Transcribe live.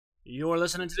You're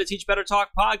listening to the Teach Better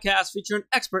Talk podcast featuring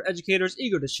expert educators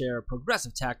eager to share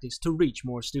progressive tactics to reach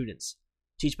more students.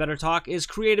 Teach Better Talk is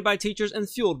created by teachers and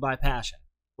fueled by passion.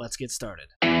 Let's get started.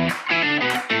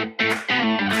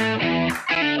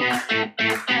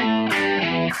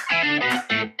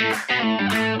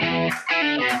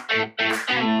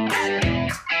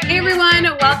 Hey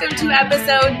everyone, welcome to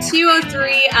episode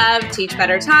 203 of Teach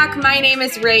Better Talk. My name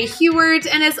is Ray Heward,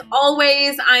 and as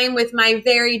always, I am with my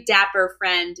very dapper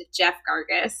friend, Jeff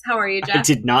Gargas. How are you, Jeff? I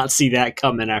did not see that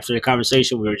coming after the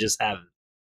conversation we were just having.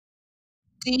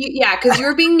 Yeah, because you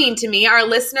were being mean to me. Our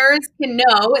listeners can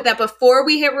know that before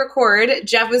we hit record,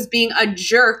 Jeff was being a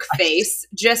jerk face,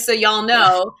 just so y'all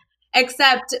know.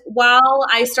 Except while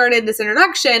I started this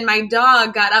introduction, my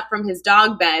dog got up from his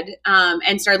dog bed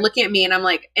and started looking at me. And I'm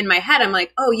like, in my head, I'm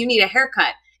like, oh, you need a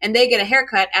haircut. And they get a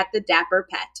haircut at the Dapper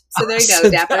Pet. So there you go.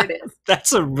 Dapper it is.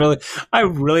 That's I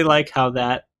really like how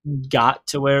that got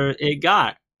to where it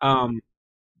got.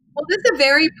 Well, this is a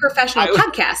very professional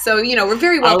podcast. So, we're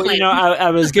very well planned.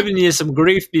 I was giving you some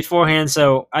grief beforehand.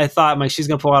 So I thought, she's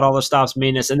going to pull out all the stops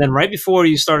meanness. And then right before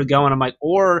you started going, I'm like,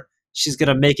 or she's going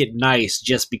to make it nice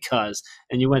just because.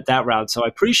 And you went that route. So I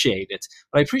appreciate it.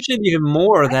 But I appreciate even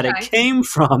more that it came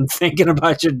from thinking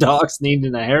about your dogs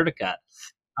needing a haircut.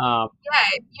 You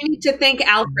need to thank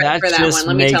Alfred for that one,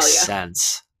 let me tell you. That just makes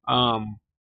sense.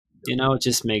 It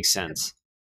just makes sense.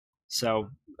 So,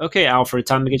 okay, Alfred,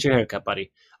 time to get your haircut,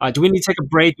 buddy. Do we need to take a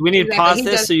break? Do we need to pause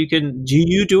this so you can, do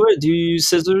you do it? Do you use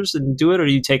scissors and do it, or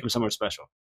do you take them somewhere special?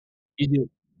 You do.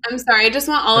 I'm sorry. I just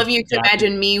want all of you to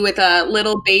imagine me with a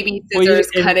little baby scissors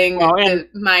cutting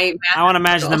my. I want to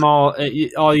imagine them all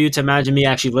you to imagine me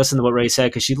actually listen to what Ray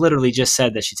said, because she literally just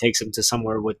said that she takes them to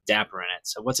somewhere with Dapper in it.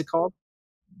 So what's it called?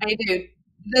 I do.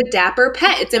 The Dapper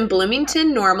Pet. It's in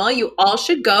Bloomington Normal. You all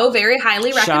should go. Very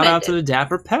highly recommended. Shout out to the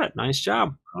Dapper Pet. Nice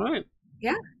job. All right.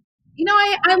 Yeah.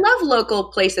 I love local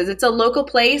places. It's a local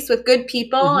place with good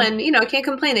people, and I can't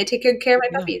complain. They take good care of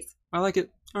my puppies. I like it.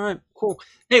 All right, cool.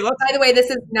 Hey, by the way, this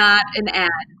is not an ad,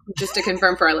 just to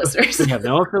confirm for our listeners. We have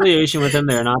no affiliation with them.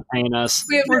 They're not paying us.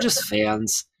 We're just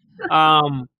fans.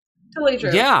 Totally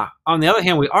true. Yeah. On the other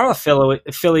hand, we are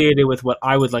affiliated with what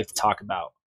I would like to talk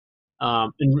about.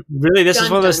 And really, this is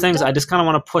one of those things I just kind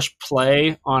of want to push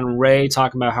play on Ray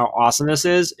talking about how awesome this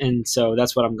is. And so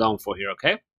that's what I'm going for here,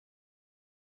 okay?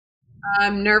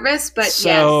 I'm nervous, but yes.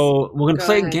 So we're going to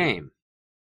play a game.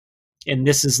 And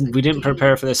we didn't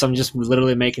prepare for this. I'm just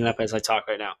literally making it up as I talk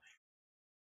right now.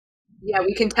 Yeah,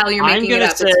 we can tell you're making it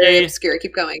up. It's very obscure.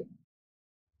 Keep going.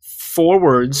 4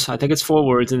 words. I think it's 4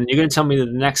 words. And then you're going to tell me the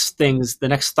next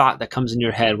thought that comes in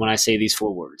your head when I say these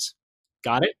 4 words.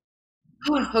 Got it?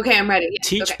 Oh, okay, I'm ready. Yes,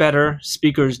 Teach Better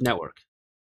Speakers Network.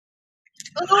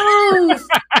 Oh,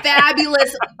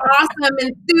 fabulous, awesome,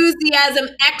 enthusiasm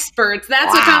experts.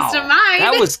 That's what comes to mind.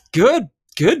 That was good.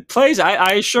 Good plays.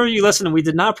 I assure you, listen, we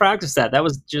did not practice that. That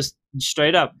was just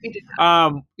straight up. I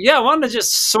wanted to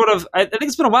just sort of, I think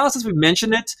it's been a while since we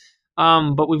mentioned it,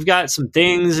 but we've got some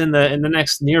things in the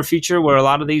next near future where a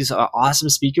lot of these awesome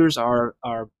speakers are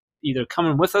either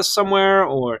coming with us somewhere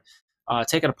or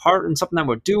taking a part in something that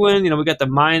we're doing. We got the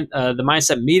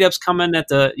mindset meetups coming at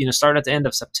the start at the end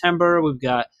of September. We've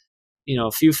got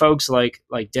a few folks like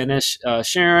Dennis,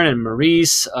 Sharon, and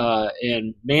Maurice,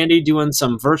 and Mandy doing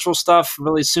some virtual stuff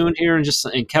really soon here,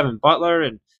 and Kevin Butler,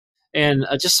 and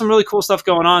just some really cool stuff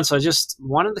going on. So I just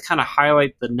wanted to kind of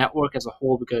highlight the network as a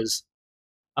whole, because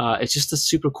it's just a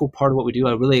super cool part of what we do.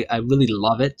 I really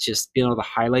love it, just being able to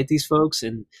highlight these folks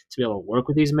and to be able to work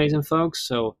with these amazing folks.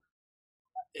 So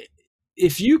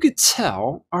if you could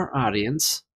tell our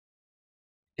audience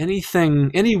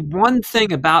any one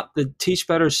thing about the Teach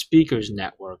Better Speakers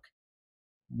Network,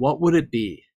 what would it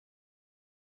be?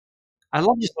 I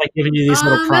love just giving you these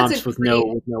little prompts with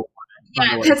no.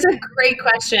 Yeah, that's a great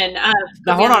question.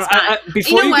 Now hold on,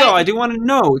 before you go, I do want to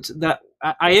note that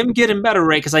I am getting better,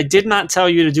 Ray, because I did not tell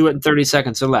you to do it in 30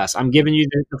 seconds or less. I'm giving you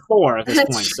the 4 at this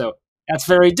point, so that's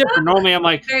very different. Normally, I'm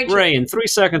like, Ray, in 3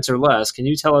 seconds or less, can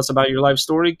you tell us about your life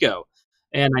story? Go,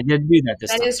 and I did do that this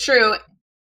time. That is true.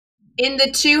 In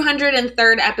the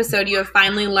 203rd episode, you have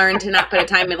finally learned to not put a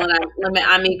time limit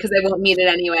on me, because I won't meet it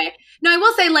anyway. No, I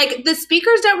will say, the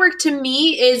Speakers Network to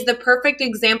me is the perfect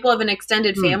example of an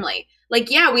extended family.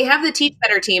 We have the Teach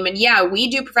Better team, and we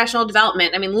do professional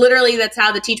development. I mean, literally, that's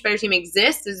how the Teach Better team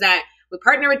exists, is that we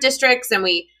partner with districts and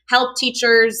we help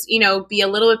teachers, be a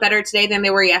little bit better today than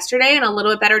they were yesterday and a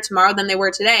little bit better tomorrow than they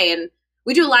were today. And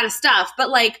we do a lot of stuff. But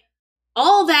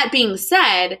all that being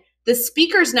said, the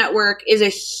Speakers Network is a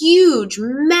huge,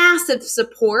 massive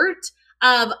support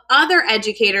of other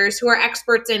educators who are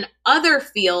experts in other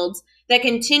fields that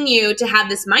continue to have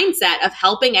this mindset of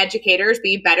helping educators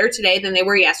be better today than they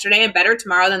were yesterday and better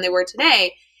tomorrow than they were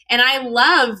today. And I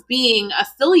love being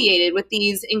affiliated with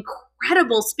these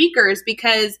incredible speakers,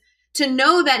 because to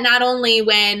know that not only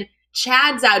when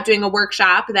Chad's out doing a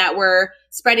workshop that we're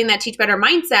spreading that Teach Better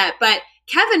mindset, but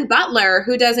Kevin Butler,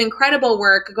 who does incredible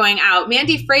work going out,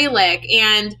 Mandy Freilich,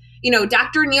 and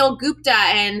Dr. Neil Gupta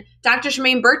and Dr.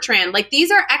 Shemaine Bertrand, like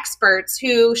these are experts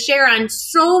who share on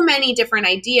so many different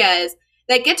ideas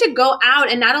that get to go out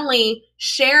and not only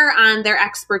share on their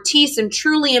expertise and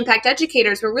truly impact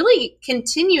educators, but really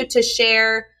continue to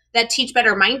share that Teach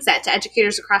Better mindset to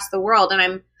educators across the world.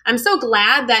 And I'm so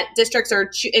glad that districts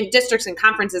and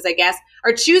conferences, I guess,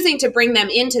 are choosing to bring them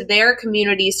into their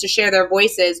communities to share their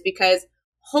voices, because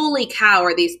holy cow,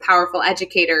 are these powerful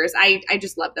educators. I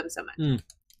just love them so much.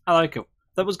 I like it.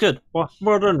 That was good. Well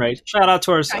done, Ray. Shout out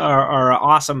to our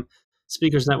awesome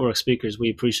Speakers Network speakers. We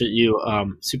appreciate you.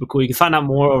 Super cool. You can find out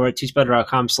more over at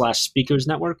teachbetter.com/speakers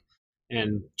network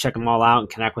and check them all out and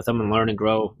connect with them and learn and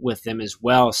grow with them as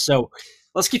well. So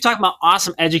let's keep talking about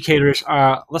awesome educators.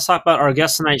 Let's talk about our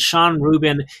guest tonight, Sean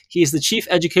Rubin. He's the Chief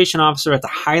Education Officer at the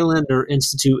Highlander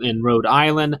Institute in Rhode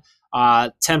Island.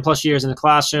 10 plus years in the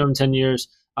classroom, 10 years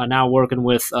now working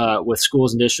with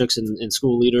schools and districts and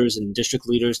school leaders and district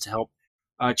leaders to help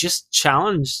just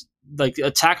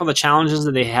tackle the challenges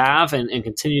that they have and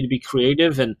continue to be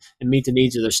creative and meet the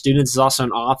needs of their students. He's also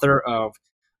an author of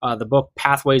the book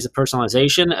Pathways of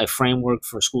Personalization, a framework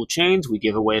for school change. We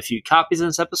give away a few copies in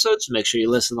this episode, so make sure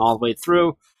you listen all the way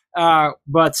through.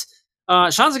 But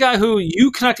Sean's a guy who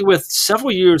you connected with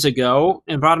several years ago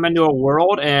and brought him into a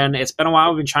world, and it's been a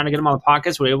while. We've been trying to get him on the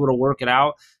podcast. We were able to work it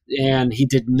out, and he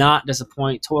did not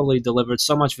disappoint. Totally delivered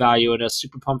so much value, and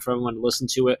super pumped for everyone to listen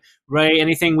to it. Ray,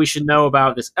 anything we should know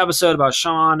about this episode, about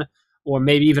Sean, or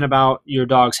maybe even about your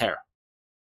dog's hair?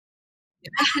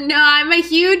 No, I'm a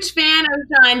huge fan of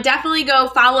Sean. Definitely go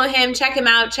follow him, check him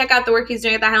out, check out the work he's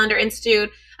doing at the Highlander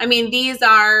Institute. I mean, these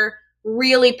are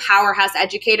really powerhouse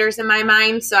educators in my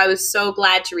mind. So I was so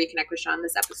glad to reconnect with Sean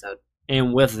this episode.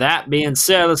 And with that being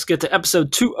said, let's get to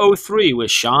episode 203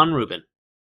 with Sean Rubin.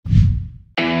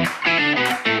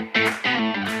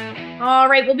 All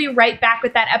right, we'll be right back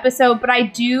with that episode, but I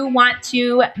do want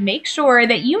to make sure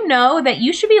that you know that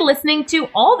you should be listening to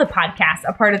all the podcasts,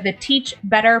 a part of the Teach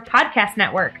Better Podcast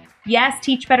Network. Yes,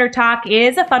 Teach Better Talk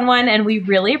is a fun one, and we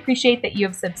really appreciate that you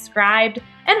have subscribed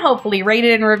and hopefully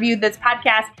rated and reviewed this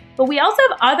podcast. But we also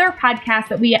have other podcasts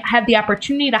that we have the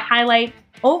opportunity to highlight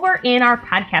over in our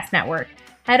podcast network.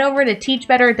 Head over to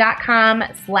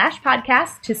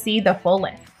teachbetter.com/podcast to see the full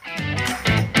list.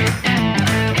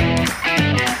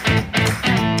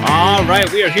 All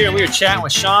right, we are here and we are chatting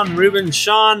with Sean Rubin.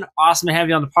 Sean, awesome to have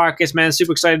you on the podcast, man.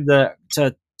 Super excited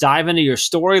to dive into your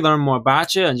story, learn more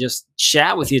about you, and just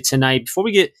chat with you tonight. Before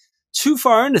we get too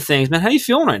far into things, man, how are you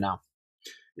feeling right now?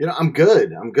 I'm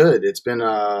good. It's been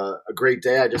a great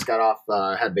day. I just got off,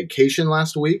 had vacation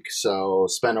last week, so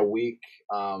spent a week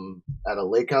at a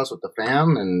lake house with the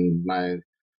fam, and my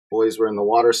boys were in the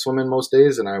water swimming most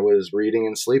days, and I was reading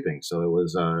and sleeping. So it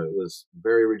was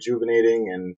very rejuvenating,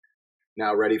 and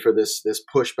now ready for this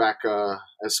push back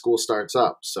as school starts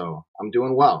up. So I'm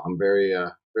doing well. I'm very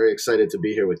excited to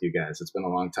be here with you guys. It's been a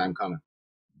long time coming.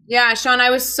 Yeah, Sean,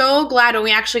 I was so glad when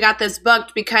we actually got this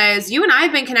booked, because you and I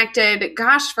have been connected,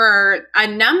 for a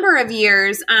number of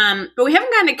years, but we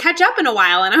haven't gotten to catch up in a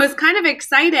while. And I was kind of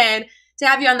excited to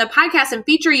have you on the podcast and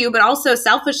feature you, but also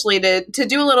selfishly to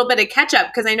do a little bit of catch up,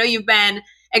 because I know you've been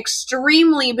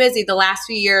extremely busy the last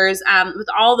few years with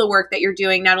all the work that you're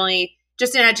doing, not only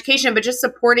just in education, but just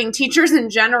supporting teachers in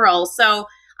general. So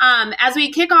as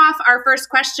we kick off our first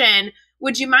question,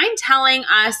 would you mind telling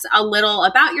us a little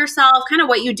about yourself, kind of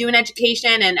what you do in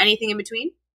education and anything in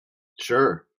between?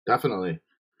 Sure, definitely.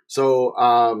 So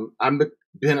I've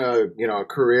been a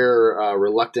career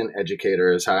reluctant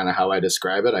educator is kind of how I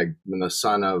describe it. I've been the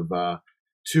son of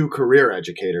two career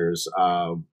educators.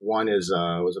 One was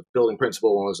a building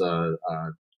principal. One was a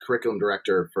curriculum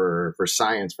director for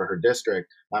science for her district.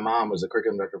 My mom was a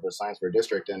curriculum director for science for her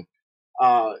district. And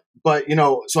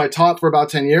so I taught for about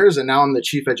 10 years, and now I'm the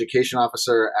chief education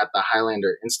officer at the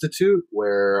Highlander Institute,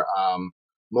 where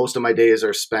most of my days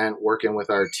are spent working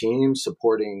with our team,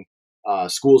 supporting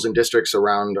schools and districts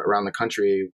around the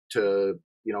country to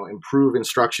improve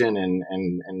instruction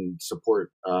and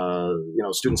support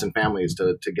students and families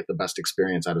to get the best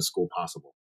experience out of school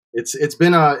possible. It's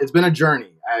been a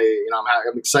journey.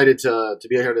 I'm excited to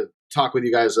be here to talk with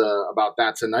you guys about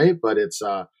that tonight, but it's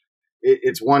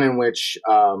one in which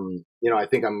I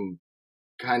think I'm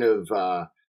kind of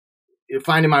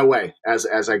finding my way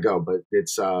as I go. But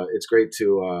it's great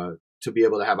to to be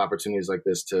able to have opportunities like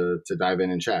this to dive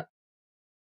in and chat.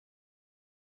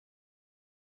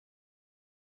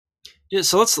 Yeah,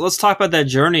 so let's talk about that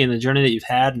journey and the journey that you've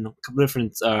had and a couple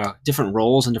different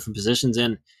roles and different positions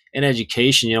in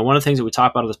education. You know, one of the things that we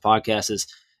talk about on this podcast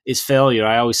is failure.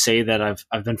 I always say that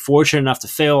I've been fortunate enough to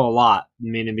fail a lot,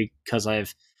 meaning because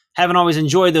haven't always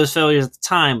enjoyed those failures at the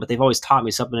time, but they've always taught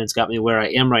me something that's got me where I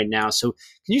am right now. So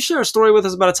can you share a story with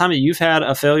us about a time that you've had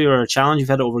a failure or a challenge you've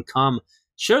had to overcome?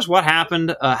 Share us what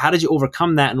happened, how did you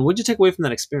overcome that, and what did you take away from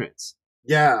that experience?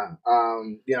 Yeah,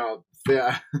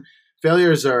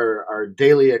 failures are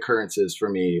daily occurrences for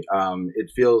me. It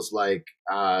feels like,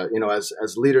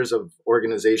 as leaders of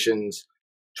organizations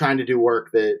trying to do work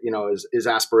that, is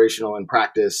aspirational in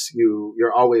practice,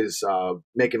 you're always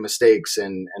making mistakes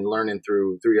and learning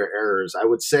through your errors. I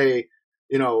would say,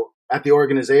 at the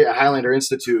organization, at Highlander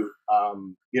Institute,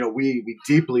 we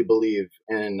deeply believe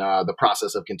in the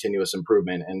process of continuous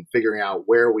improvement and figuring out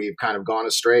where we've kind of gone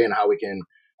astray and how we can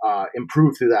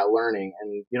improve through that learning.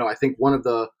 And, I think one of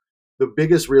the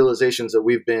biggest realizations that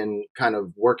we've been kind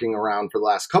of working around for the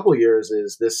last couple of years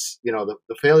is this,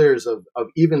 the failures of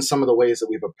even some of the ways that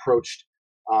we've approached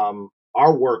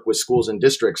our work with schools and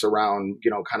districts around,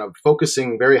 kind of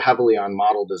focusing very heavily on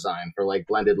model design for like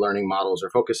blended learning models, or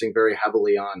focusing very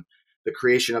heavily on the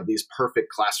creation of these perfect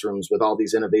classrooms with all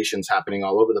these innovations happening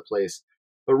all over the place,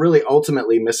 but really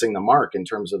ultimately missing the mark in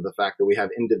terms of the fact that we have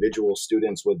individual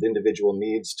students with individual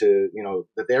needs to,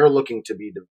 that they're looking to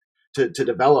be to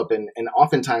develop. And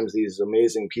oftentimes these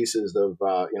amazing pieces of,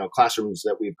 classrooms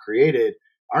that we've created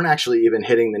aren't actually even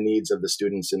hitting the needs of the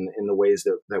students in the ways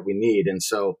that we need. And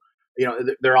so,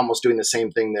 they're almost doing the same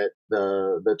thing that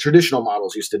the traditional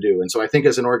models used to do. And so I think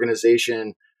as an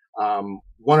organization,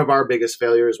 one of our biggest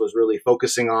failures was really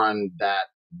focusing on that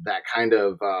kind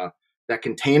of, that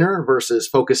container versus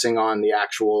focusing on the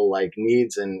actual like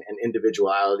needs and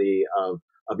individuality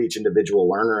of each individual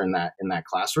learner in that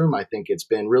classroom. I think it's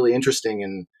been really interesting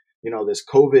in, this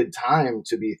COVID time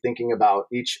to be thinking about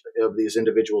each of these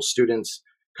individual students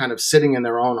kind of sitting in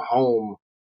their own home,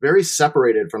 very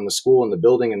separated from the school and the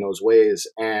building in those ways.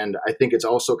 And I think it's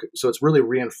also, so it's really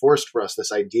reinforced for us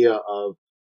this idea of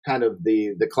kind of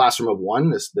the classroom of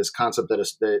one, this concept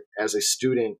that as a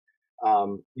student,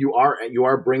 you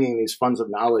are bringing these funds of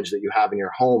knowledge that you have in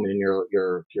your home and in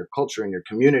your culture and your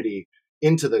community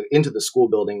into the school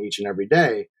building each and every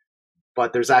day,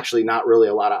 but there's actually not really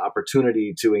a lot of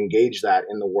opportunity to engage that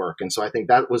in the work. And so I think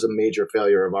that was a major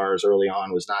failure of ours early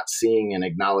on, was not seeing and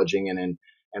acknowledging and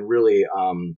really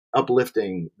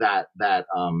uplifting that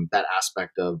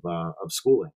aspect of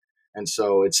schooling. And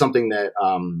so it's something that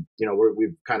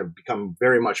we've kind of become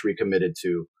very much recommitted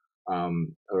to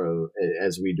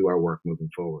as we do our work moving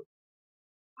forward.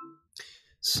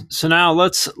 So now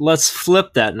let's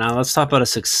flip that. Now let's talk about a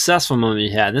successful moment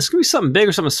you had. And this could be something big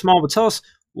or something small, but tell us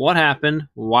what happened.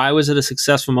 Why was it a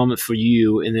successful moment for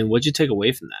you? And then what'd you take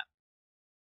away from that?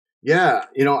 Yeah,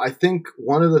 I think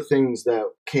one of the things that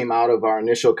came out of our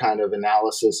initial kind of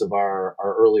analysis of our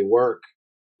early work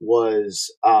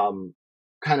was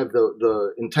kind of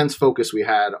the intense focus we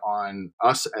had on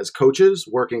us as coaches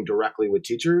working directly with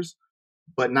teachers,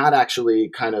 but not actually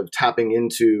kind of tapping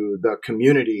into the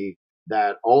community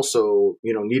that also,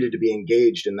 needed to be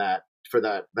engaged in that, for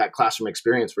that classroom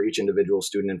experience for each individual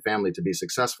student and family to be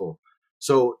successful.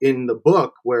 So in the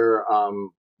book where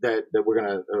that we're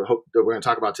gonna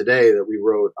talk about today, that we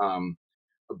wrote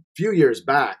a few years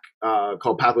back,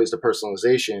 called Pathways to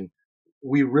Personalization,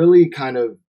 we really kind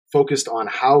of focused on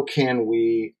how can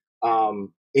we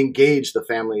engage the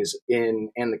families and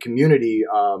the community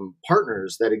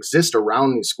partners that exist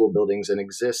around these school buildings and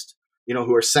exist,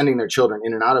 who are sending their children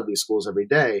in and out of these schools every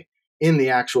day in the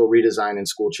actual redesign and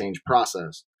school change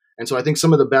process. And so I think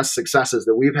some of the best successes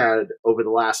that we've had over the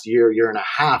last year and a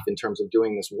half in terms of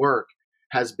doing this work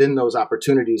has been those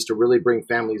opportunities to really bring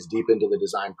families deep into the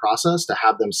design process, to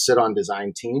have them sit on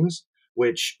design teams,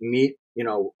 which meet,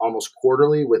 almost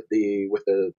quarterly with the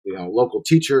local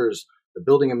teachers, the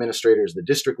building administrators, the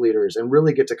district leaders, and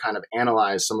really get to kind of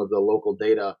analyze some of the local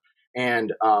data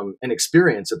and an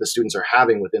experience that the students are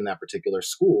having within that particular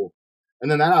school.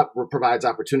 And then that provides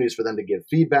opportunities for them to give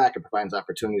feedback. It provides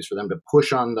opportunities for them to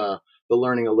push on the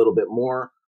learning a little bit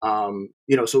more.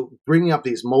 So bringing up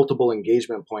these multiple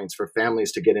engagement points for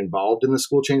families to get involved in the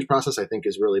school change process, I think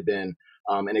has really been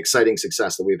an exciting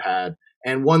success that we've had,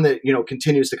 and one that,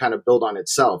 continues to kind of build on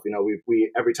itself.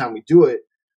 We every time we do it,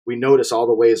 we notice all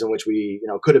the ways in which we,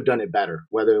 could have done it better,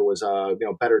 whether it was,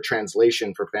 better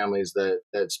translation for families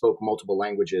that spoke multiple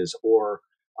languages, or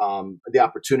the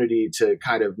opportunity to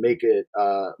kind of make it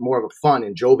more of a fun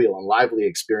and jovial and lively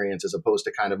experience as opposed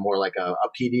to kind of more like a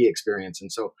PD experience.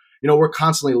 And so, we're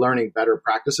constantly learning better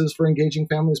practices for engaging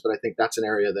families, but I think that's an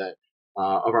area that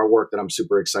of our work that I'm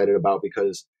super excited about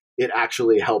because it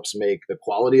actually helps make the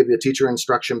quality of the teacher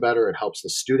instruction better. It helps the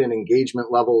student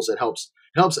engagement levels. It helps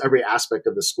every aspect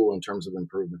of the school in terms of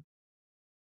improvement.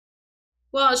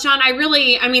 Well, Sean,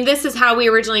 this is how we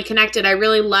originally connected. I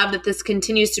really love that this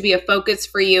continues to be a focus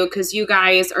for you because you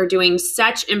guys are doing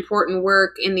such important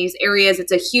work in these areas.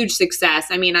 It's a huge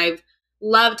success. I've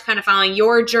loved kind of following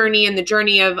your journey and the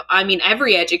journey of,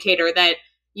 every educator that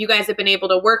you guys have been able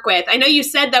to work with. I know you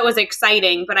said that was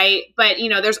exciting, but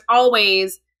there's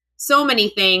always so many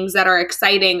things that are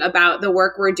exciting about the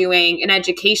work we're doing in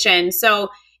education. So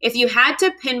if you had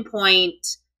to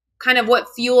pinpoint kind of what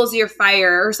fuels your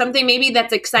fire or something maybe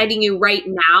that's exciting you right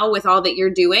now with all that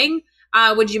you're doing,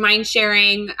 would you mind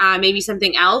sharing maybe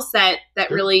something else that Sure.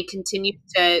 really continues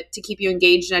to keep you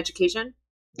engaged in education?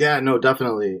 Yeah, no,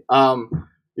 definitely.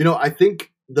 I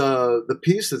think the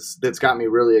piece that's got me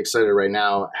really excited right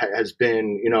now has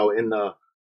been, in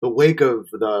the wake of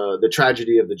the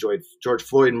tragedy of the George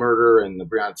Floyd murder and the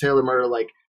Breonna Taylor murder, like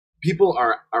people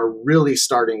are really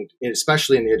starting,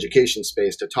 especially in the education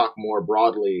space, to talk more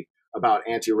broadly about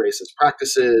anti-racist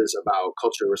practices, about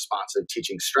culturally responsive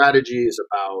teaching strategies,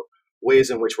 about ways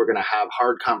in which we're going to have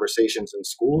hard conversations in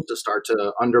schools to start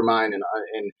to undermine and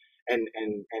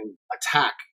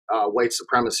attack white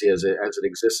supremacy as it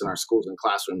exists in our schools and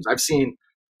classrooms. I've seen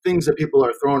things that people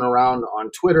are throwing around on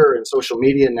Twitter and social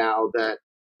media now that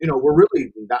were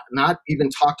really not even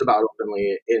talked about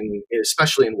openly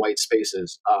especially in white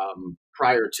spaces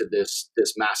prior to this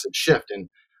massive shift. And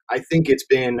I think it's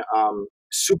been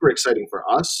super exciting for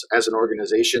us as an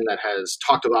organization that has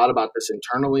talked a lot about this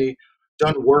internally,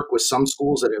 done work with some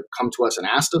schools that have come to us and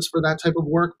asked us for that type of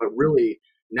work, but really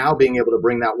now being able to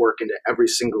bring that work into every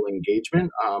single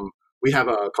engagement. We have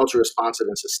a culture responsive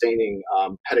and sustaining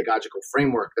pedagogical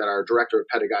framework that our director of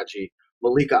pedagogy,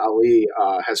 Malika Ali,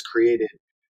 has created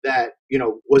that,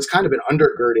 was kind of an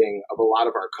undergirding of a lot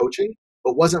of our coaching,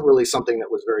 but wasn't really something that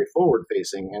was very forward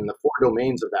facing. And the 4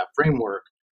 domains of that framework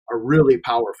are really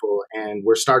powerful. And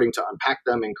we're starting to unpack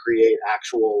them and create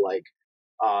actual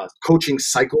coaching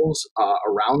cycles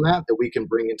around that we can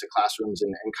bring into classrooms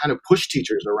and kind of push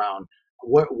teachers around.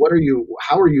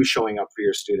 How are you showing up for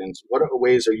your students? What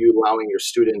ways are you allowing your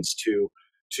students to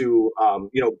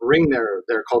bring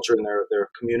their culture and their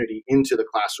community into the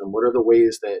classroom? What are the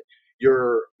ways that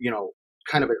you're,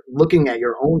 kind of looking at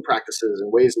your own practices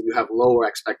and ways that you have lower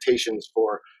expectations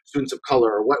for students of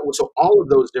color? So all of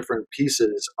those different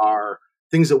pieces are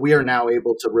things that we are now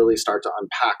able to really start to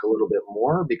unpack a little bit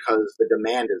more because the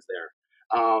demand is there.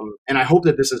 And I hope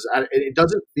that it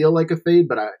doesn't feel like a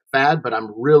fad, but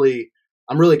I'm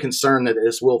really concerned that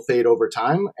this will fade over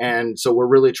time. And so we're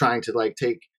really trying to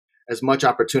take as much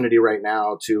opportunity right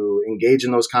now to engage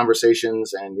in those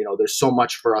conversations. And, there's so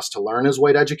much for us to learn as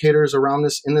white educators around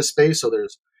in this space. So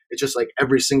it's just like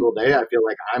every single day, I feel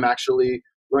like I'm actually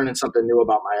learning something new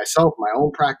about myself, my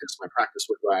own practice, my practice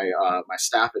with my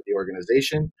staff at the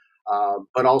organization,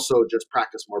 but also just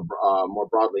practice more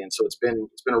broadly. And so it's been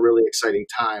a really exciting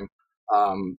time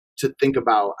to think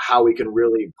about how we can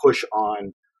really push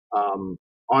on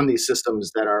these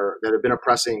systems that have been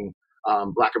oppressing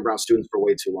Black and brown students for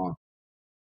way too long.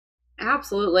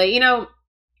 Absolutely.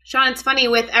 Sean, it's funny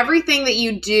with everything that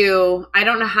you do, I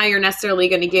don't know how you're necessarily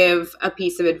going to give a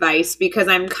piece of advice because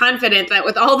I'm confident that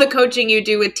with all the coaching you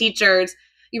do with teachers,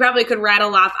 you probably could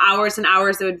rattle off hours and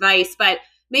hours of advice, but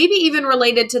maybe even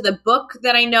related to the book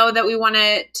that I know that we want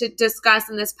to discuss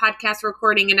in this podcast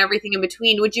recording and everything in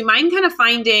between. Would you mind kind of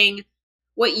finding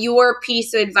what your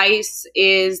piece of advice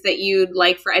is that you'd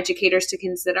like for educators to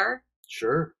consider?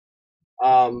 Sure.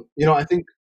 I think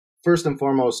first and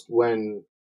foremost, when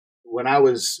I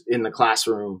was in the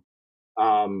classroom,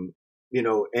 and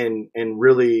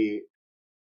really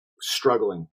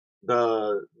struggling,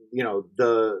 the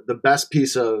best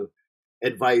piece of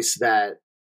advice that,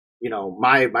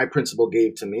 my principal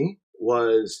gave to me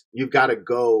was you've got to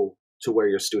go to where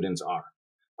your students are.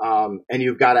 And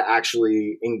you've got to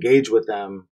actually engage with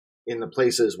them in the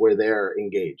places where they're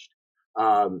engaged.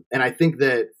 And I think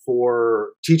that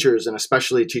for teachers, and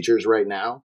especially teachers right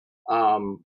now,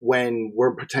 when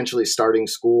we're potentially starting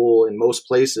school in most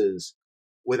places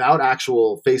without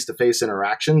actual face-to-face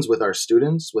interactions with our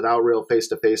students, without real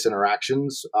face-to-face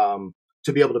interactions,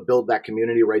 to be able to build that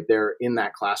community right there in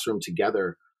that classroom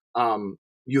together,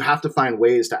 you have to find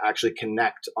ways to actually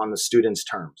connect on the students'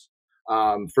 terms.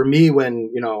 For me,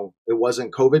 when, it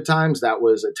wasn't COVID times, that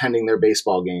was attending their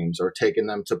baseball games or taking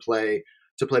them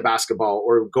to to play basketball,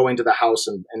 or going to the house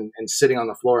and sitting on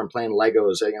the floor and playing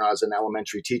Legos, as an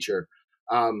elementary teacher.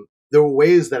 There were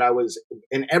ways that I was,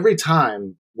 and every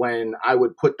time when I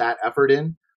would put that effort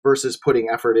in versus putting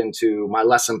effort into my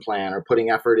lesson plan, or putting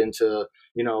effort into,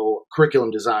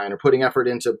 curriculum design, or putting effort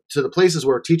into the places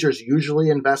where teachers usually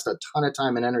invest a ton of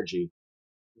time and energy,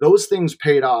 those things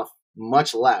paid off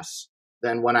much less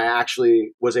than when I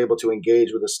actually was able to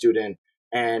engage with a student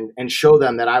and show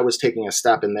them that I was taking a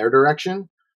step in their direction.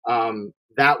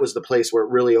 That was the place where it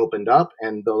really opened up,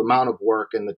 and the amount of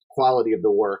work and the quality of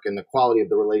the work and the quality of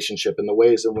the relationship and the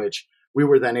ways in which we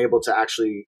were then able to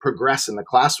actually progress in the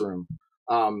classroom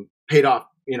paid off,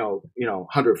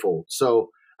 hundredfold. So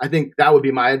I think that would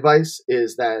be my advice,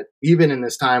 is that even in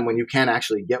this time when you can't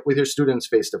actually get with your students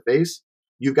face to face,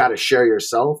 you've got to share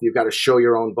yourself. You've got to show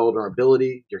your own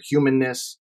vulnerability, your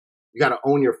humanness. You got to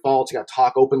own your faults. You got to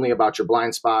talk openly about your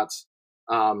blind spots.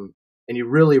 And you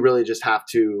really, really just have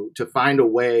to find a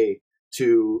way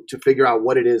to figure out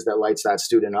what it is that lights that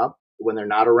student up when they're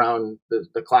not around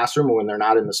the classroom, or when they're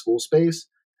not in the school space,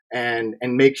 and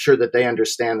make sure that they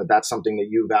understand that that's something that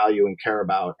you value and care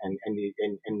about,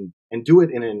 and do it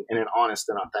in an honest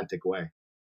and authentic way.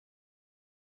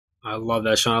 I love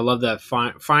that, Sean. I love that.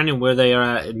 Finding where they are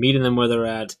at, meeting them where they're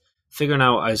at, figuring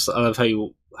out. I love how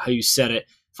you said it.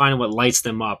 Finding what lights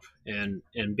them up, and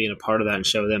being a part of that, and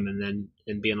show them,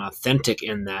 and being authentic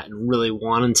in that, and really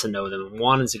wanting to know them, and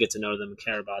wanting to get to know them and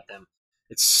care about them.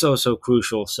 It's so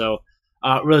crucial. So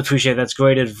really appreciate it. That's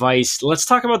great advice. Let's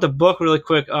talk about the book really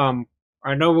quick.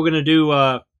 I know we're gonna do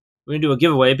a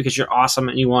giveaway because you're awesome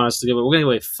and you want us to give it. We're gonna give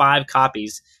away 5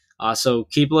 copies. So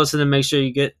keep listening. Make sure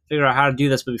you figure out how to do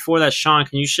this. But before that, Sean,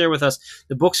 can you share with us,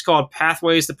 the book's called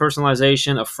Pathways to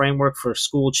Personalization: A Framework for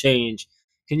School Change.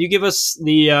 Can you give us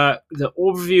the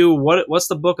overview? What's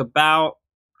the book about?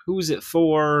 Who's it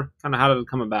for? Kind of how did it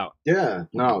come about? Yeah,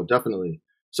 no, definitely.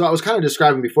 So I was kind of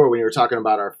describing before, when you were talking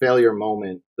about our failure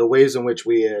moment, the ways in which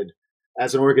we had,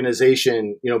 as an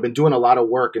organization, been doing a lot of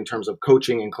work in terms of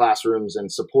coaching in classrooms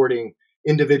and supporting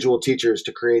individual teachers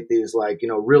to create these,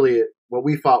 really what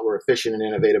we thought were efficient and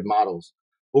innovative models.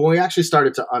 But when we actually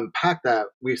started to unpack that,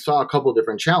 we saw a couple of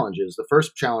different challenges. The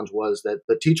first challenge was that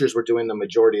the teachers were doing the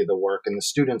majority of the work, and the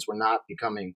students were not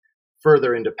becoming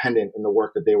further independent in the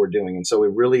work that they were doing. And so we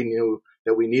really knew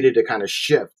that we needed to kind of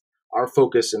shift our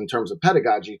focus in terms of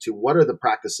pedagogy to what are the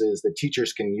practices that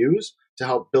teachers can use to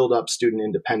help build up student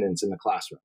independence in the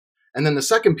classroom. And then the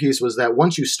second piece was that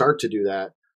once you start to do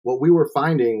that, what we were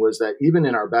finding was that even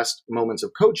in our best moments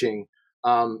of coaching,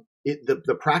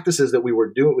 the practices that we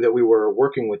were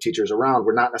working with teachers around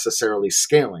were not necessarily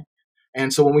scaling.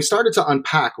 And so when we started to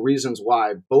unpack reasons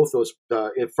why both those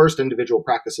first individual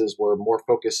practices were more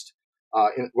focused,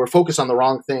 were focused on the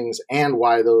wrong things, and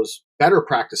why those better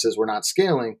practices were not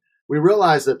scaling, we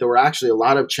realized that there were actually a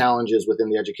lot of challenges within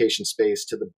the education space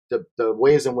to the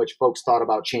ways in which folks thought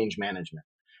about change management,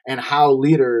 and how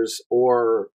leaders,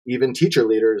 or even teacher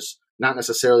leaders, not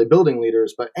necessarily building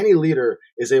leaders, but any leader,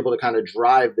 is able to kind of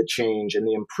drive the change and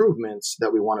the improvements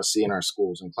that we want to see in our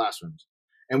schools and classrooms.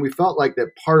 And we felt like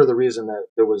that part of the reason that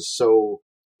there was so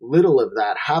little of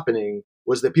that happening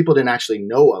was that people didn't actually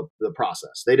know of the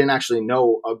process. They didn't actually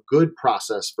know a good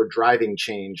process for driving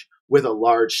change with a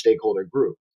large stakeholder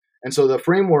group. And so the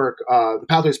framework, the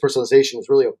Pathways to Personalization, is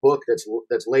really a book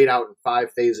that's laid out in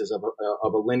 5 phases of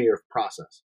a linear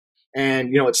process. And,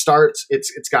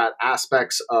 it's got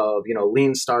aspects of,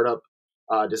 lean startup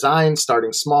design,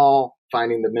 starting small,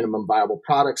 finding the minimum viable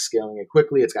product, scaling it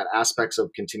quickly. It's got aspects of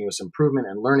continuous improvement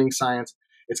and learning science.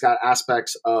 It's got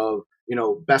aspects of,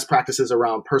 best practices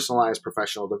around personalized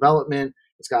professional development.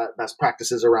 It's got best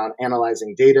practices around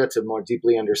analyzing data to more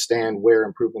deeply understand where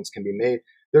improvements can be made.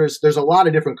 There's a lot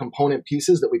of different component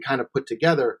pieces that we kind of put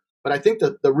together. But I think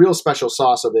that the real special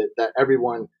sauce of it that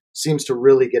everyone seems to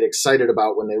really get excited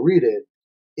about when they read it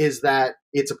is that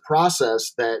it's a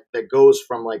process that goes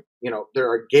from, there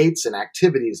are gates and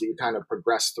activities that you kind of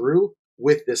progress through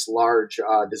with this large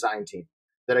design team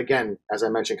that, again, as I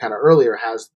mentioned kind of earlier,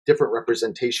 has different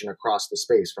representation across the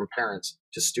space, from parents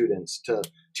to students to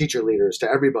teacher leaders to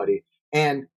everybody.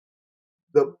 And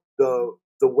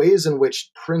the ways in which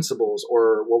principals,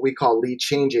 or what we call lead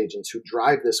change agents, who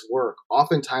drive this work,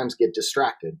 oftentimes get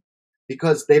distracted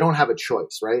because they don't have a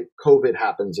choice, right? COVID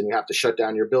happens and you have to shut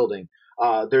down your building.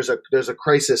 There's a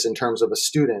crisis in terms of a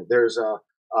student. There's a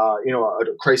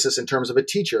crisis in terms of a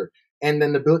teacher. And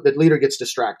then the leader gets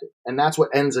distracted. And that's what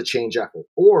ends a change effort.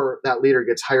 Or that leader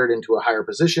gets hired into a higher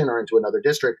position or into another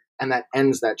district, and that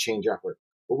ends that change effort.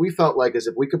 What we felt like is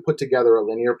if we could put together a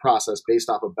linear process based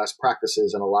off of best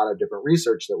practices and a lot of different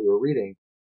research that we were reading,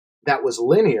 that was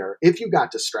linear. If you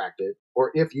got distracted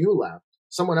or if you left,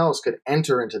 someone else could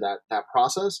enter into that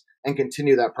process and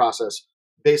continue that process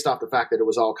based off the fact that it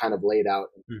was all kind of laid out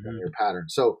in your pattern.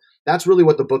 So that's really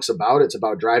what the book's about. It's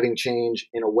about driving change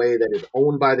in a way that is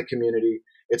owned by the community.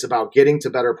 It's about getting to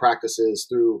better practices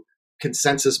through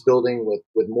consensus building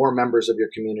with more members of your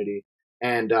community.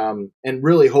 And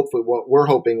really, hopefully, what we're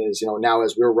hoping is, now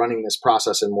as we're running this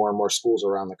process in more and more schools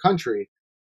around the country,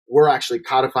 we're actually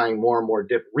codifying more and more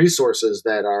resources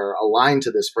that are aligned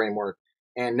to this framework,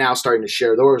 and now starting to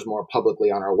share those more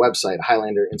publicly on our website,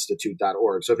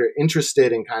 highlanderinstitute.org. So if you're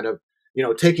interested in kind of,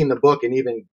 taking the book and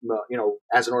even,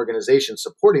 as an organization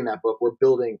supporting that book, we're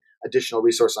building additional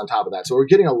resources on top of that. So we're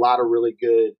getting a lot of really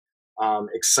good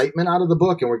excitement out of the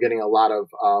book, and we're getting a lot of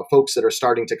folks that are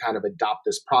starting to kind of adopt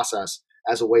this process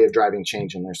as a way of driving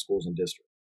change in their schools and districts.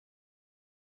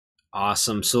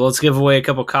 Awesome. So let's give away a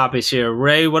couple copies here.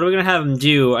 Ray, what are we going to have him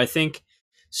do? I think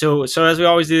so as we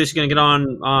always do this, you're going to get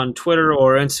on Twitter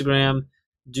or Instagram,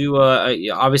 do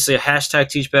obviously a hashtag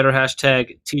Teach Better,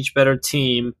 hashtag Teach Better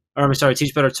Team,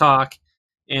 Teach Better Talk.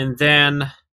 And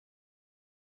then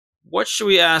what should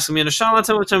we ask? I mean, Sean,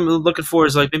 what I'm looking for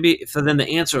is like maybe for them to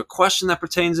answer a question that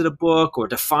pertains to the book or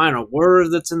define a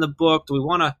word that's in the book. Do we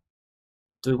want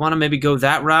to maybe go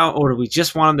that route, or do we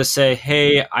just want them to say,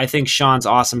 hey, I think Sean's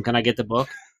awesome. Can I get the book?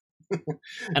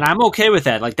 And I'm okay with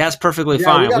that. Like, that's perfectly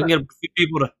fine. We can get a few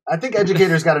people to. I think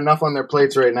educators got enough on their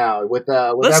plates right now with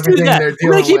Let's everything do that. they're dealing with.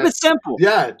 We're going to keep it simple.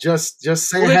 Yeah, just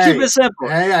say, hey, keep it simple.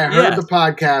 Hey, I heard the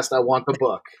podcast. I want the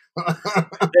book.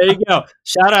 There you go.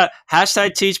 Shout out,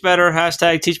 hashtag Teach Better,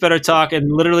 hashtag Teach Better Talk, and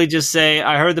literally just say,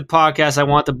 I heard the podcast, I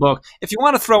want the book. If you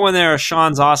want to throw in there,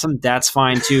 Sean's awesome, that's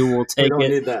fine too. We'll take we it.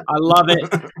 Need that. I love it. We're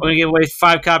going to give away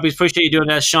 5 copies. Appreciate you doing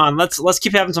that, Sean. Let's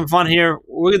keep having some fun here.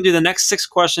 We're going to do the next 6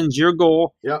 questions. Your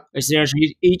goal is to answer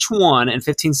each one in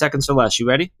 15 seconds or less. You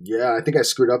ready? Yeah, I think I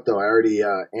screwed up, though. I already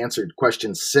answered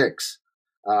question 6.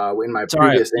 In my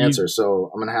previous answer,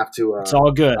 so I'm gonna have to. It's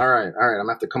all good. All right. I'm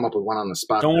gonna have to come up with one on the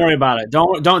spot. Don't worry about it.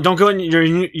 Don't go in.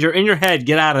 You're in your head.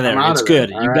 Get out of there. It's good.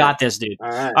 You got this, dude.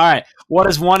 All right. What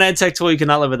is one ed tech tool you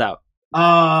cannot live without?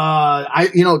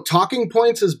 Talking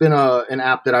Points has been an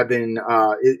app that I've been.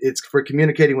 It's for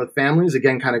communicating with families.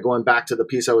 Again, kind of going back to the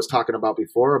piece I was talking about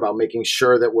before about making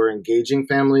sure that we're engaging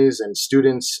families and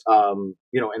students. Through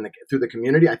the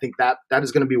community. I think that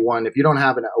is going to be one. If you don't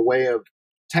have a way of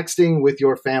texting with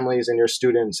your families and your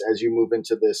students as you move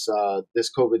into this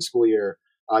COVID school year,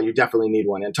 you definitely need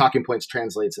one. And Talking Points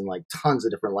translates in like tons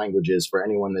of different languages for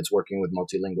anyone that's working with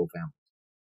multilingual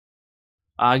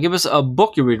families. Give us a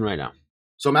book you're reading right now.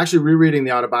 So I'm actually rereading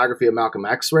the autobiography of Malcolm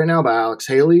X right now by Alex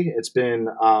Haley. It's been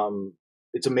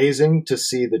it's amazing to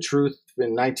see the truth in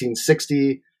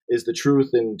 1960 is the truth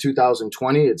in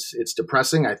 2020. It's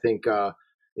depressing. I think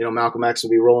Malcolm X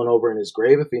would be rolling over in his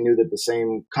grave if he knew that the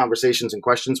same conversations and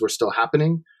questions were still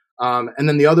happening. And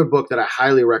then the other book that I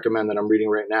highly recommend that I'm reading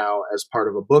right now as part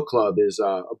of a book club is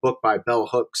a book by Bell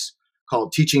Hooks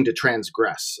called Teaching to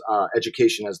Transgress,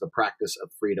 Education as the Practice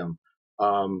of Freedom.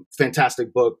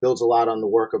 Fantastic book, builds a lot on the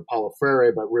work of Paulo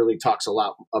Freire, but really talks a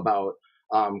lot about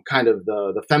kind of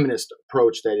the feminist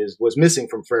approach that was missing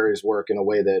from Freire's work in a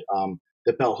way that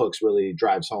that Bell Hooks really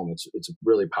drives home. It's a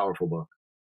really powerful book.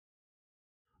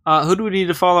 Who do we need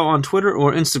to follow on Twitter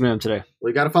or Instagram today?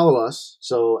 Well, you got to follow us.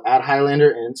 So at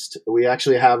Highlander Inst, we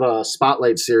actually have a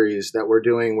spotlight series that we're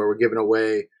doing where we're giving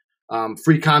away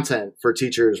free content for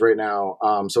teachers right now.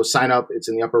 So sign up. It's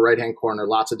in the upper right-hand corner.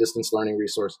 Lots of distance learning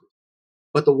resources.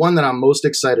 But the one that I'm most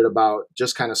excited about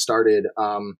just kind of started.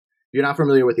 If you're not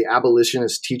familiar with the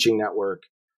Abolitionist Teaching Network,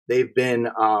 they've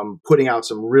been putting out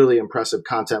some really impressive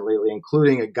content lately,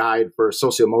 including a guide for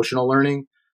socio-emotional learning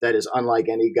that is unlike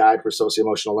any guide for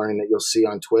socio-emotional learning that you'll see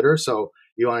on Twitter. So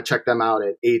you want to check them out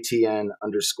at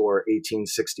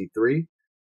ATN_1863.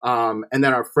 And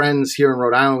then our friends here in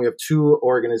Rhode Island, we have 2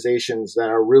 organizations that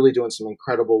are really doing some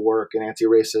incredible work in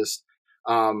anti-racist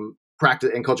practice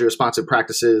and culturally responsive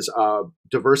practices.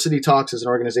 Diversity Talks is an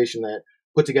organization that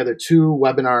put together 2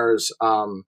 webinars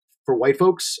for white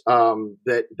folks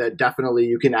that definitely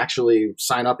you can actually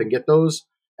sign up and get those.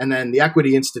 And then the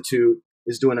Equity Institute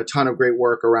is doing a ton of great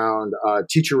work around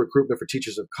teacher recruitment for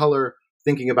teachers of color,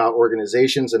 thinking about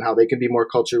organizations and how they can be more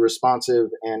culturally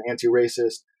responsive and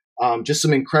anti-racist. Just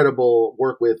some incredible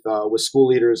work with school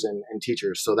leaders and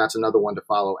teachers. So that's another one to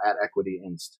follow at Equity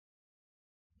Inst.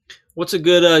 What's a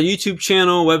good YouTube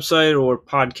channel, website, or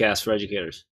podcast for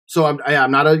educators? So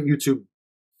I'm not a YouTube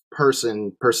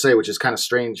person per se, which is kind of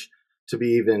strange to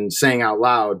be even saying out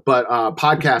loud. But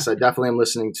podcasts I definitely am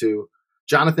listening to.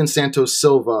 Jonathan Santos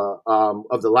Silva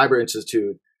of the Library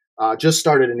Institute just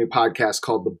started a new podcast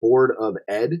called The Board of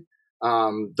Ed.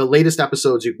 The latest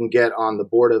episodes you can get on the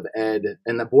Board of Ed,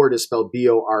 and the board is spelled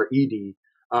BORED.com.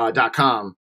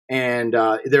 And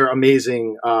they're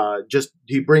amazing.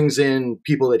 He brings in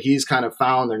people that he's kind of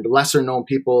found. They're lesser known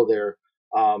people. They're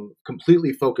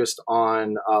completely focused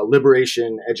on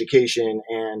liberation, education,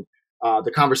 and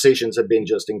the conversations have been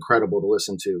just incredible to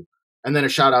listen to. And then a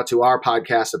shout out to our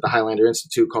podcast at the Highlander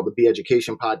Institute called the Be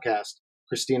Education Podcast.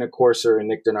 Christina Corser and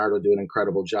Nick Donardo do an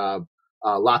incredible job.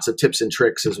 Lots of tips and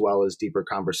tricks, as well as deeper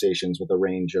conversations with a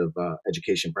range of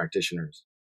education practitioners.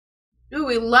 Ooh,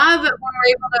 we love when we're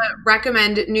able to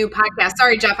recommend new podcasts.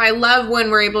 Sorry, Jeff. I love when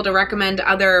we're able to recommend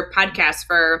other podcasts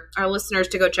for our listeners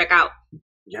to go check out.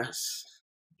 Yes.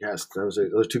 Those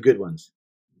are two good ones.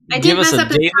 I did mess up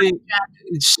daily.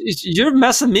 You're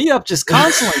messing me up just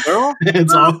constantly, girl.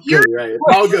 It's all good, right? It's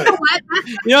all good.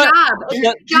 You know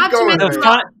what? Job to mess me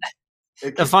up.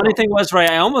 The funny thing was, Ray,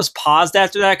 I almost paused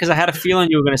after that because I had a feeling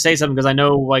you were going to say something, because I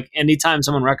know, like, anytime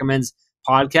someone recommends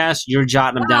podcasts, you're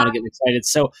jotting them down and getting excited.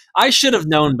 So I should have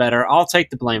known better. I'll take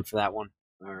the blame for that one.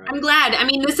 All right. I'm glad. I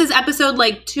mean, this is episode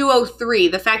like 203.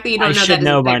 The fact that you don't know that. I should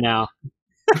know by now.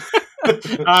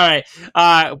 All right.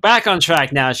 Back on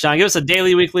track now, Sean. Give us a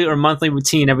daily, weekly, or monthly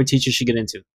routine every teacher should get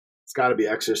into. It's got to be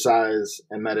exercise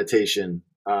and meditation.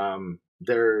 The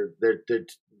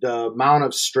amount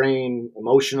of strain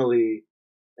emotionally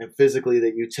and physically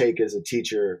that you take as a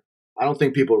teacher, I don't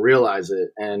think people realize it.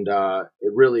 And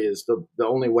it really is the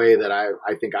only way that I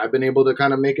think I've been able to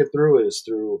kind of make it through is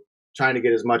through trying to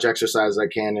get as much exercise as I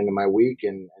can into my week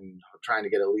and trying to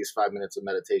get at least 5 minutes of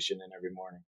meditation in every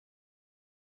morning.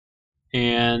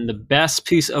 And the best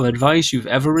piece of advice you've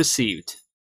ever received?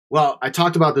 Well, I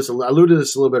talked about this, I alluded to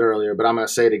this a little bit earlier, but I'm going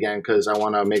to say it again because I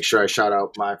want to make sure I shout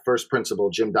out my first principal,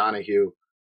 Jim Donahue.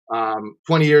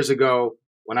 20 years ago,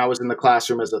 when I was in the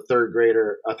classroom as a third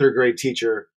grade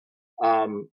teacher, I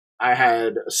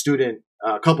had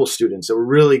a couple students that were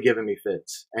really giving me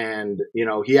fits. And,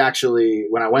 he actually,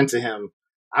 when I went to him,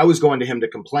 I was going to him to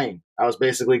complain. I was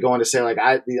basically going to say, like,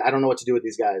 I don't know what to do with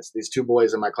these guys, these two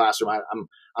boys in my classroom.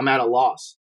 I'm at a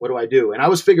loss. What do I do? And I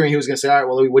was figuring he was going to say, all right,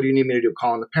 well, what do you need me to do?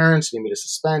 Call in the parents? Do you need me to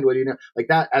suspend? What do you know? Like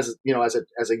that, as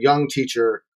a young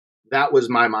teacher, that was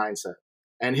my mindset.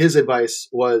 And his advice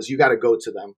was, you got to go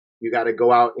to them. You got to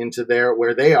go out into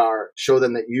where they are, show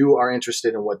them that you are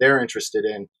interested in what they're interested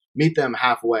in, meet them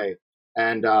halfway.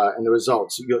 And the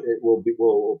results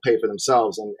will pay for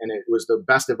themselves. And it was the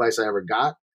best advice I ever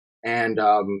got. And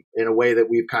in a way that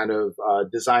we've kind of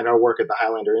designed our work at the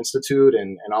Highlander Institute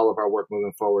and all of our work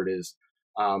moving forward is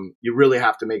you really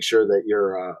have to make sure that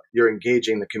you're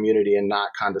engaging the community and not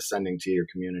condescending to your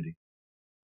community.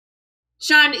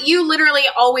 Sean, you literally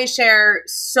always share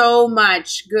so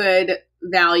much good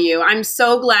value. I'm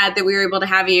so glad that we were able to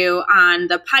have you on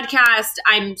the podcast.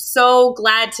 I'm so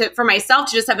glad for myself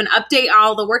to just have an update on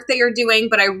all the work that you're doing,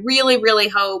 but I really, really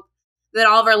hope that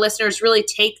all of our listeners really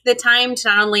take the time to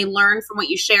not only learn from what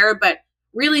you share, but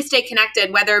really stay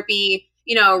connected, whether it be,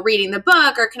 reading the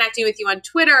book or connecting with you on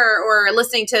Twitter or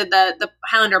listening to the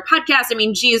Highlander podcast. I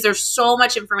mean, geez, there's so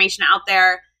much information out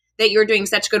there that you're doing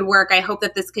such good work. I hope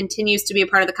that this continues to be a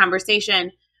part of the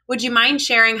conversation. Would you mind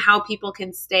sharing how people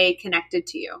can stay connected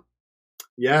to you?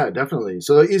 Yeah, definitely.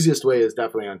 So the easiest way is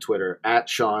definitely on Twitter at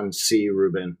Sean C.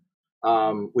 Rubin.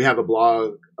 We have a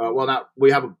blog. Not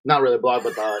really a blog,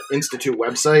 but the Institute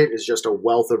website is just a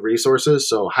wealth of resources.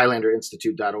 So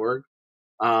highlanderinstitute.org.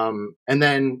 And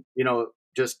then,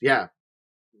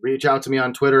 reach out to me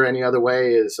on Twitter. Any other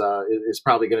way is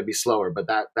probably going to be slower, but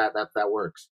that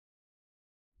works.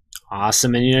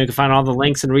 Awesome. And you can find all the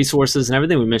links and resources and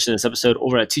everything we mentioned in this episode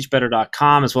over at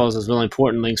teachbetter.com, as well as those really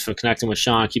important links for connecting with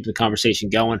Sean, keeping the conversation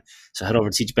going. So head over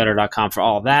to teachbetter.com for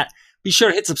all of that. Be sure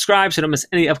to hit subscribe so you don't miss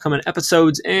any upcoming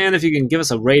episodes. And if you can give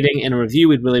us a rating and a review,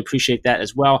 we'd really appreciate that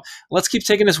as well. Let's keep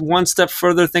taking this one step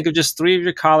further. Think of just 3 of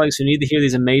your colleagues who need to hear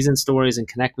these amazing stories and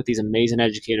connect with these amazing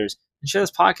educators and share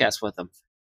this podcast with them.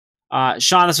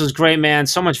 Sean, this was great, man.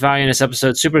 So much value in this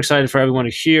episode. Super excited for everyone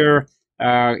to hear.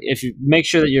 If you make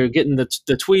sure that you're getting the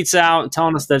tweets out and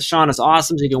telling us that Sean is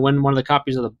awesome so you can win one of the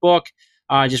copies of the book.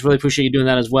 I just really appreciate you doing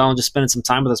that as well and just spending some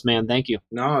time with us, man. Thank you.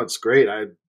 No, it's great.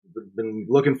 I've been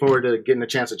looking forward to getting a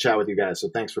chance to chat with you guys. So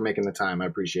thanks for making the time. I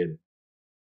appreciate it.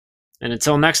 And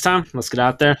until next time, let's get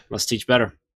out there. Let's teach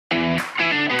better.